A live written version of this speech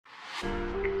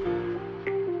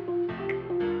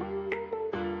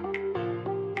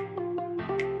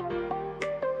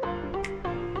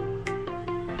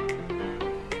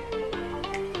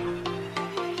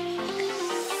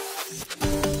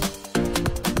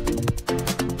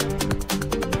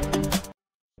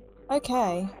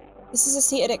Okay, this is a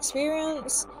seated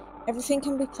experience. Everything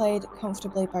can be played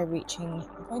comfortably by reaching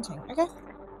and pointing. Okay.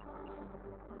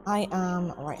 I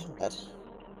am right-handed.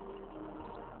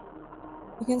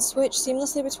 You can switch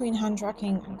seamlessly between hand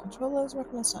tracking and controllers.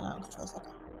 Recommend starting out on controllers.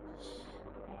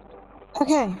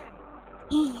 Okay.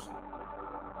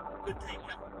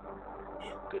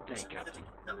 Good day, Captain.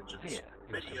 Here,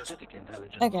 your synthetic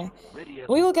intelligence. Okay.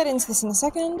 We will get into this in a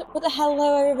second, but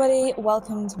hello everybody,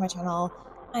 welcome to my channel.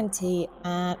 I'm T,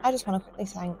 and I just want to quickly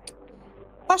thank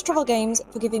Fast Travel Games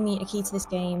for giving me a key to this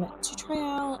game to try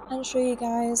out and show you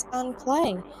guys and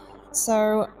play.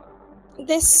 So,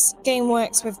 this game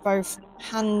works with both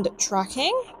hand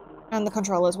tracking and the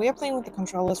controllers. We are playing with the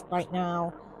controllers right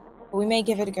now, but we may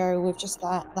give it a go with just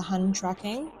the hand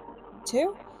tracking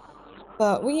too.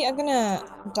 But we are gonna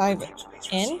dive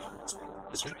in.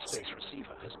 The deep space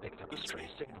receiver has picked up a stray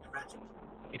signal.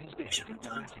 It is behaving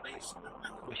erratically.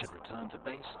 We should return to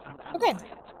base and analyze it.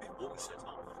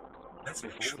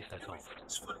 Before we set off,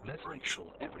 let's make sure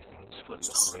everything is fully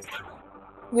operational.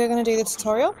 We're gonna do the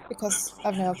tutorial because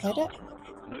I've never played it.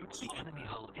 Note the enemy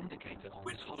hull indicator on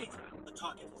this hologram.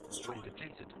 When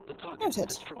depleted, the target is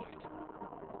destroyed.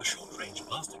 The short-range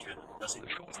blaster cannon does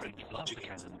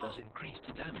increased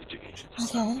damage against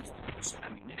its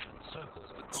ammunition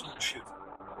circles across the ship.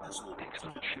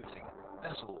 Excellent shooting.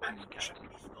 As always, Captain.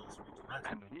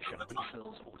 Ammunition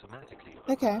refills automatically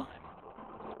over time.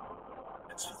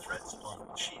 As for threats on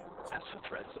the shield,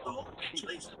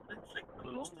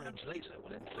 the long-range laser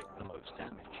will inflict the most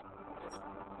damage.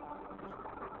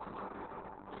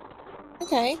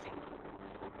 Okay.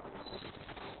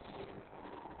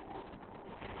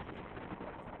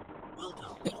 Well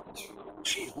done.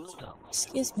 Well done.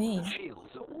 Excuse me.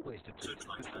 Shields are always depleted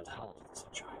before hull,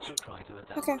 so try to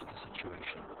adapt to the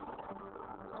situation.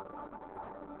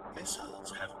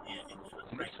 Missiles have near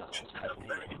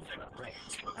infinite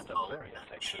range and are very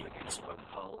effective against both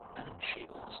hull and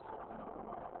shields.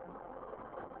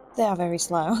 They are very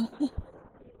slow.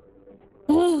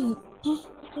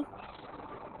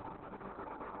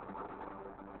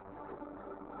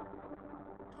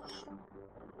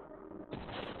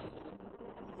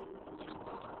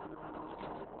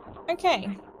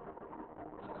 Okay.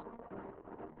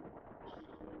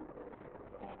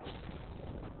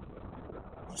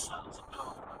 Missiles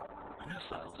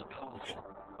are powerful,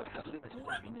 but have limited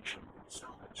ammunition.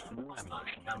 No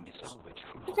ammunition can be salvaged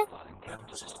from hostile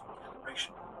encounters.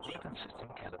 Weapon system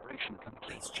calibration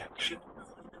complete. Let's check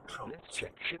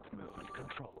ship movement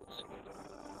controls.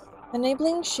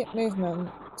 Enabling ship movement.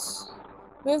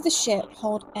 Move the ship,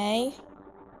 hold A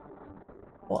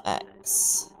or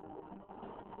X.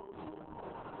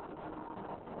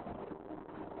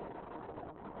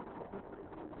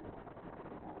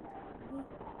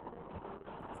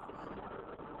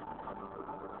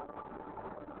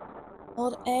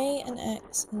 Hold A and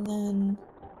X and then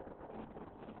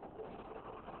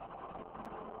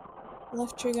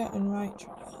left trigger and right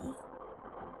trigger.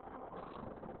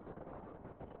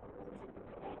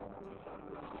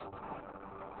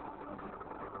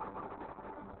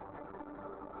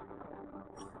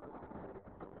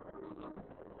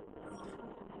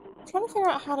 I'm trying to figure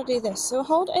out how to do this. So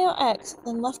hold A or X,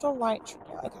 then left or right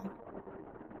trigger. Okay.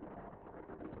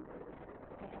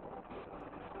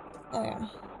 There we go.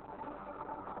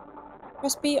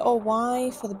 Press B or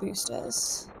Y for the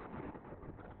boosters.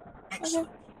 Okay. Excellent.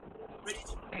 Ready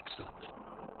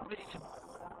to...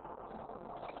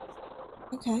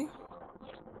 Okay.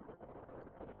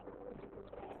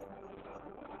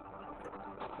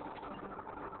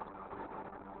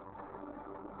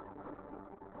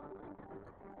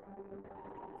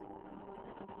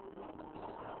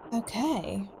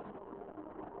 Okay.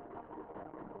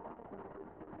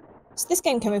 So this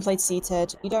game can be played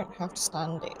seated. You don't have to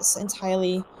stand. It's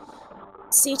entirely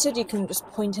seated. You can just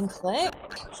point and click.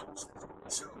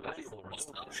 Valuable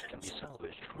resources can be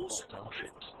salvaged from hostile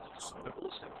ships, but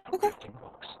also from drifting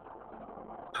rocks.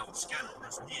 Our scanner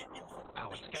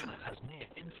has near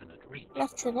infinite reach.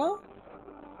 Left trigger.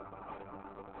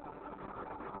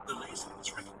 The laser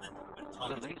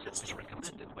is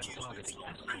recommended when targeting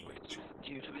asteroids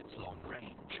due to its long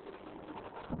range.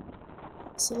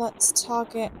 So let's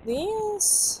target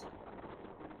these.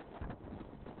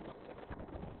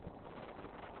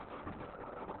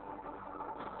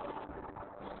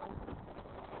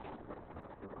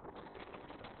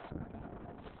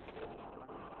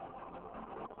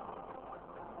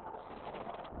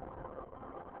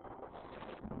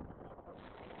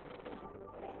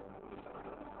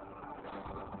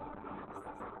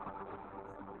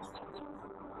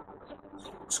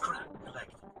 Scrap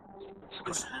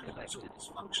This handy resource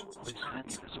functions as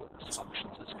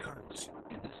currency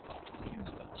in this part of the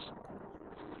universe.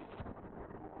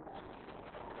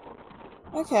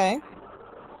 Okay.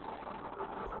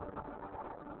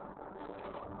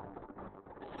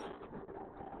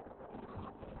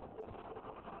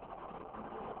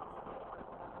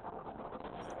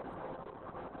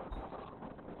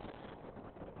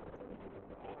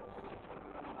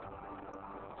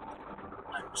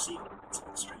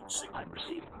 I'm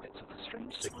receiving bits of the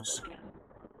strange signal again.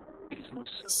 It is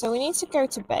most... So we need to go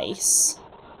to base.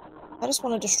 I just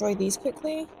want to destroy these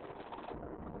quickly.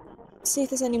 See if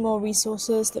there's any more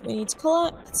resources that we need to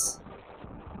collect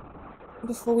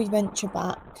before we venture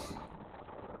back.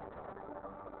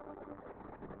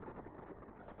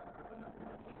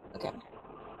 Okay.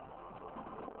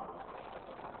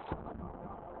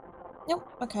 Nope.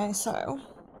 Okay, so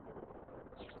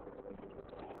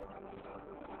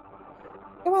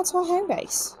go back to our home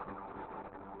base.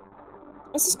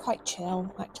 This is quite chill,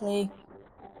 actually.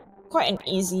 Quite an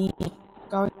easy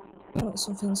going.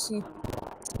 Something super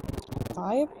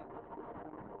vibe.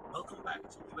 Welcome back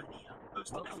to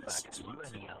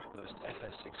UNEA Post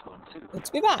FS612. Good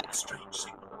to be back. The strange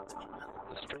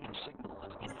signal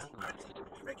has been analyzed.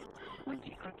 When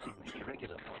decrypting the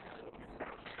irregular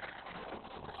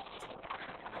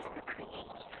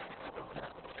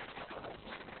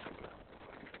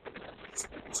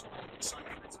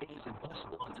it is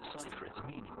impossible to decipher its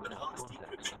meaning without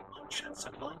context.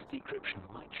 Advanced decryption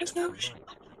might shed some light.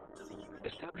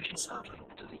 Establishing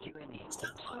uplink to the UNE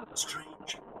server.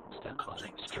 Strange. Stand by.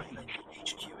 Strange.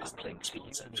 Uplink to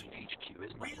UNE HQ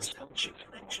is not responsive.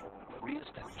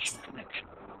 Re-establishing connection.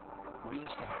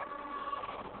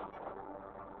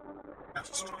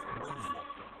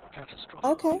 Catastrophic.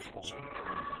 Okay.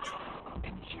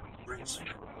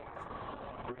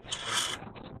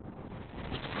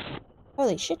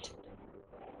 Holy shit.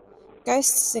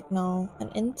 Ghost signal, an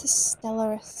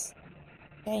Stellaris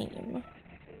game.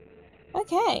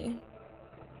 Okay.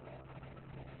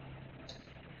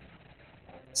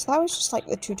 So that was just like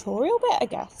the tutorial bit, I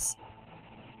guess.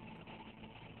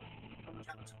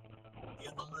 The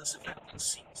anomalous effect has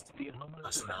ceased.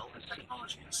 Personnel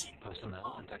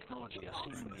and technology are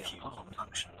seemingly unharmed,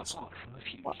 apart from a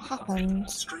few What happened?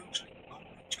 Strangely,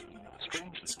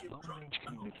 long-range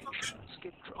communication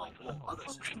skip drive or other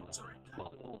systems are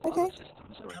intact. Okay.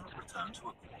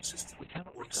 We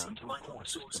cannot return to a core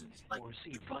system or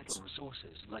receive vital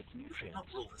resources like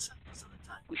nutrients.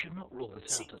 We should not rule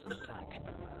this out as an attack.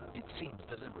 It seems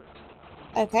deliberate.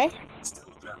 Okay.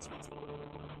 Still transmitting.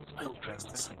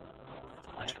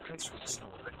 I have traced the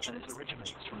signal, and it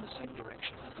originates from the same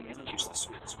direction as the energy source.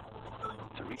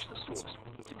 To reach the source,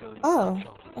 we need to go into Oh,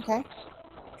 okay.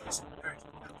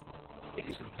 It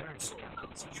is imperative,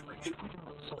 Captain. If we do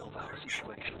not solve our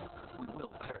situation, we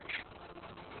will perish.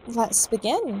 Let's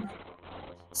begin.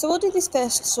 So we'll do this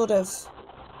first sort of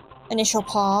initial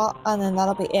part, and then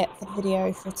that'll be it for the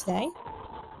video for today.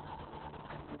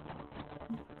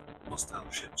 Hostile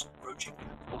ships approaching.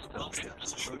 The blaster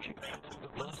has a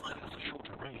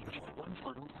shorter range. One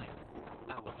final thing.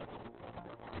 Power.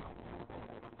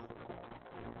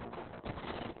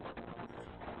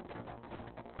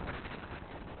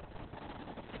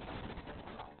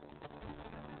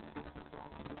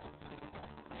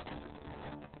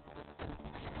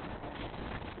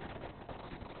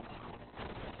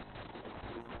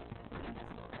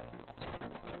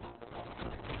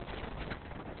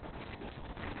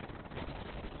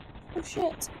 Oh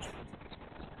shit.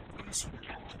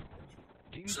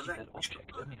 Do you see that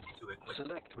object?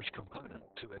 Select which component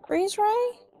to equip. Freeze ray?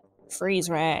 Freeze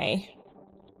ray.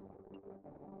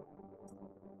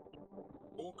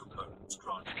 All components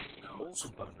grant.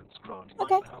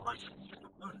 Okay.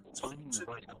 Finding the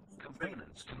right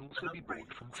components can also be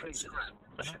bought from traders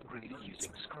and upgraded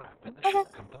using scrap in the Okay.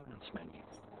 ship components menu.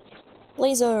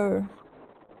 Laser.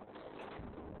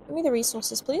 Give me the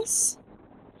resources, please.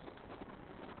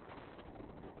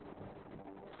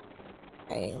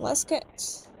 Okay, let's get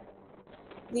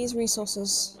these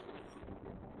resources.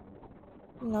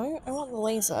 No, I want the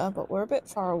laser, but we're a bit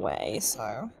far away,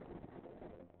 so...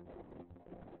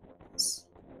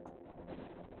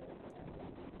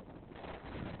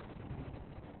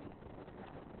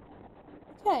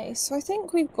 Okay, so I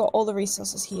think we've got all the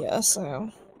resources here,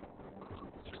 so...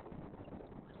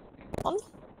 On.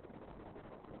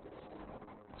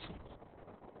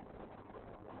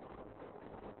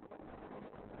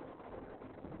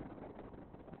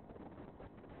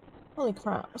 Holy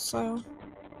crap, so...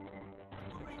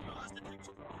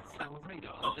 Our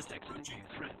radar has detected a new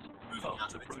threat.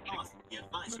 fast approaching.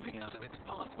 Moving out of its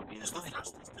path would be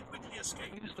advisable.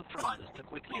 Use the thrusters to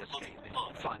quickly escape it.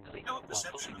 Finally, while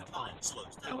pulling apart,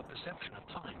 our perception of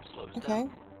time slows Okay.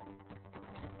 down.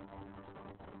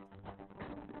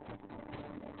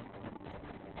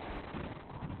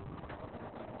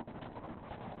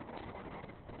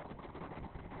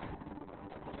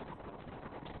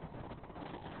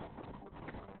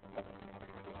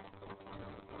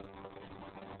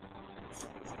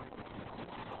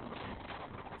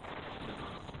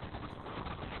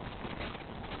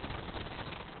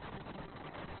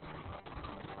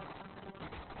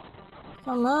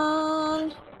 Come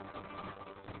on.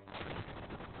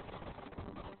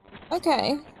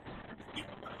 Okay.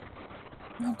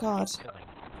 Oh god.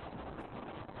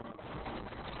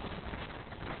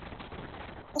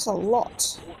 That's a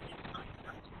lot.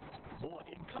 More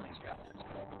incoming, Captain.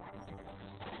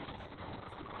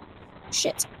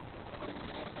 Shit.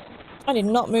 I did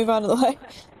not move out of the way.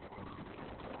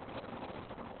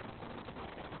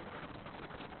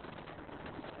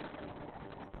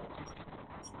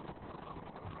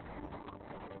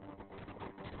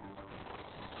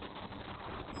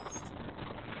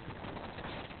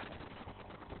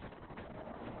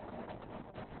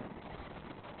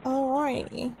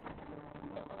 Alrighty.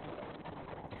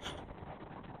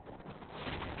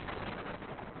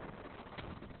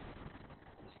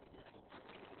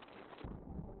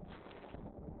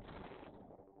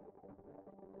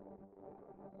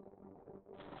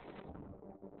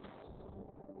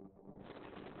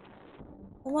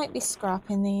 There might be scrap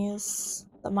in these.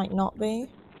 There might not be.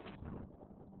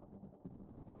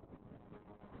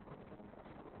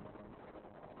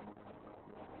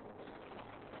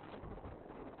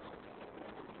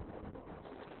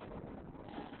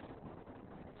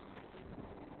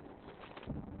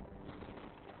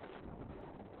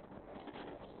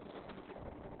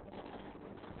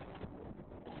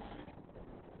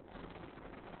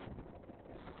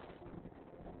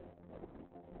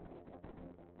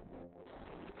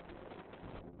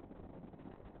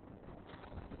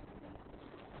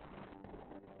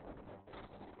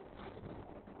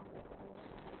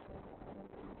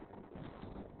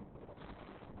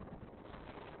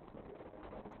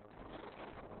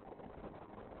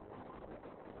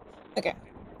 Okay,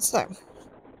 so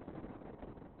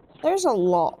there's a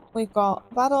lot. We've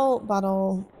got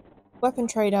battle, weapon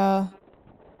trader,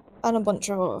 and a bunch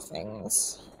of other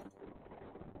things.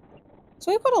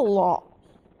 So we've got a lot.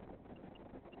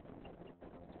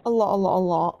 A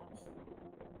lot.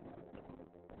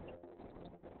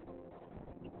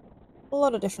 A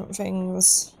lot of different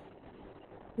things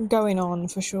going on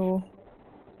for sure.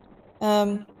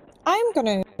 I'm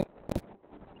gonna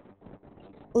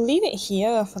leave it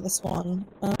here for this one.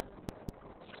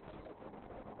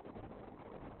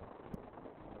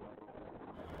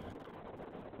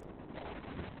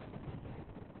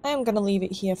 I am gonna leave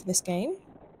it here for this game.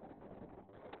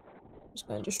 Just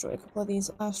gonna destroy a couple of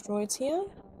these asteroids here.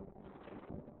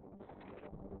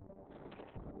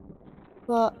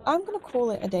 But I'm gonna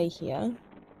call it a day here.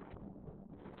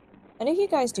 And if you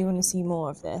guys do want to see more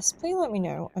of this, please let me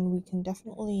know and we can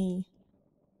definitely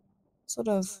sort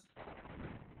of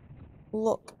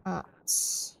look at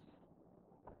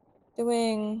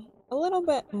doing a little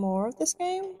bit more of this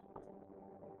game.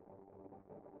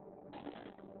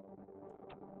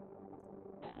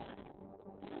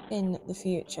 In the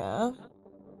future.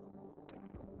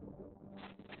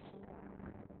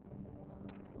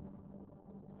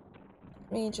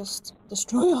 Let me just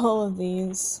destroy all of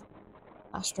these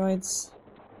asteroids.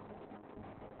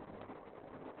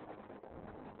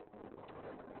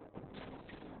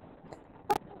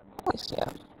 Here.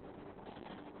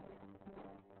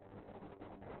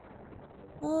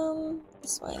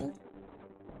 This way.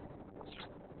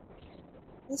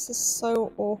 This is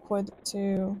so awkward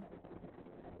to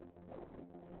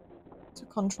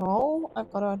control, I've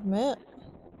got to admit.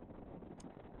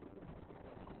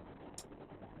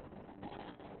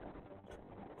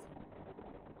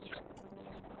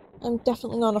 I'm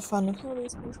definitely not a fan of how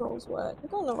these controls work.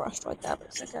 We've got another asteroid there, but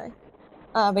it's okay.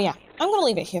 But yeah, I'm gonna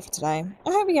leave it here for today.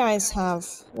 I hope you guys have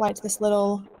liked this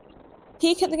little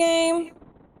peek at the game.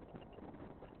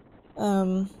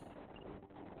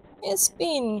 It's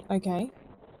been okay.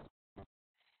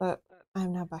 But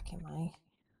I'm now back in my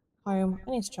home.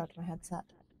 I need to charge my headset.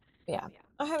 But yeah,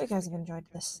 I hope you guys have enjoyed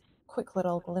this quick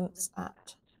little glimpse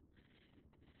at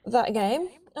that game,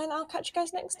 and I'll catch you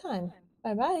guys next time.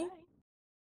 Bye bye.